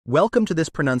Welcome to this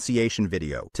pronunciation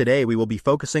video. Today we will be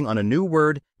focusing on a new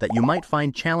word that you might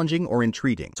find challenging or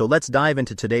intriguing. So let's dive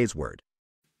into today's word.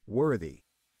 Worthy,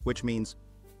 which means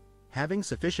having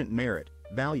sufficient merit,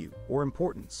 value, or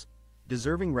importance,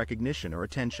 deserving recognition or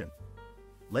attention.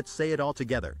 Let's say it all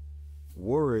together.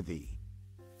 Worthy.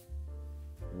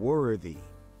 Worthy.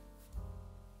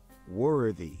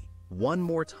 Worthy. One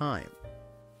more time.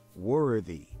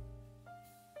 Worthy.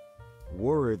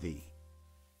 Worthy.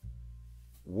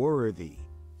 Worthy.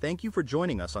 Thank you for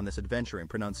joining us on this adventure in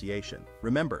pronunciation.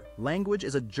 Remember, language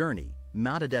is a journey,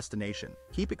 not a destination.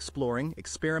 Keep exploring,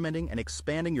 experimenting, and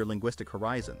expanding your linguistic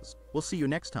horizons. We'll see you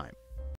next time.